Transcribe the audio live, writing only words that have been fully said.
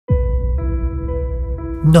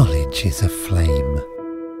Knowledge is a flame,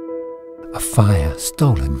 a fire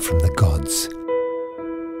stolen from the gods.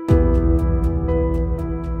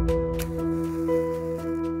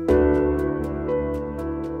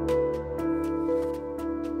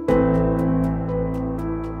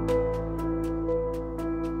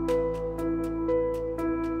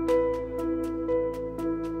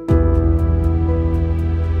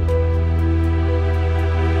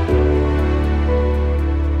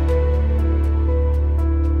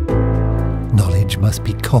 Knowledge must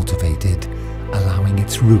be cultivated, allowing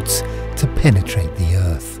its roots to penetrate the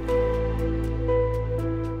earth.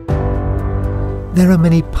 There are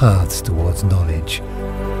many paths towards knowledge.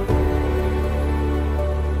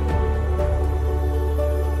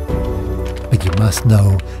 But you must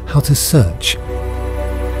know how to search.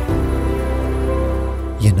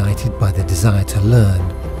 United by the desire to learn,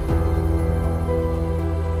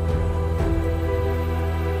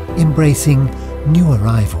 embracing new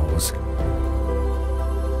arrivals,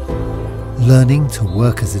 learning to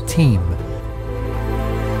work as a team,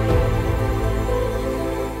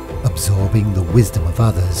 absorbing the wisdom of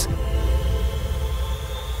others,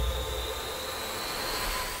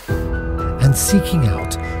 and seeking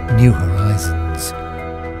out new horizons.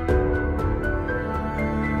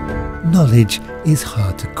 Knowledge is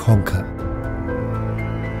hard to conquer,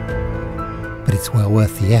 but it's well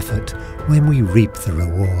worth the effort when we reap the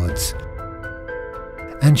rewards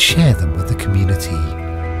and share them with the community.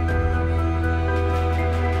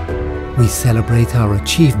 We celebrate our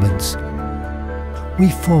achievements, we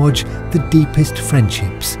forge the deepest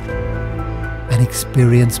friendships, and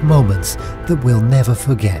experience moments that we'll never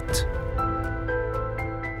forget.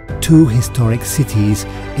 Two historic cities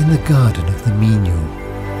in the garden of the UMinho.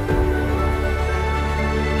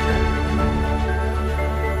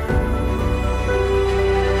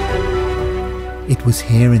 It was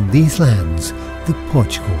here in these lands that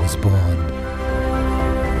Portugal was born.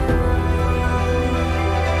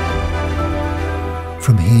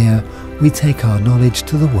 From here, we take our knowledge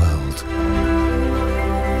to the world.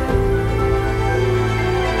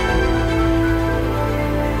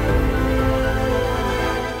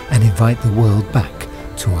 And invite the world back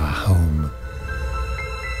to our home.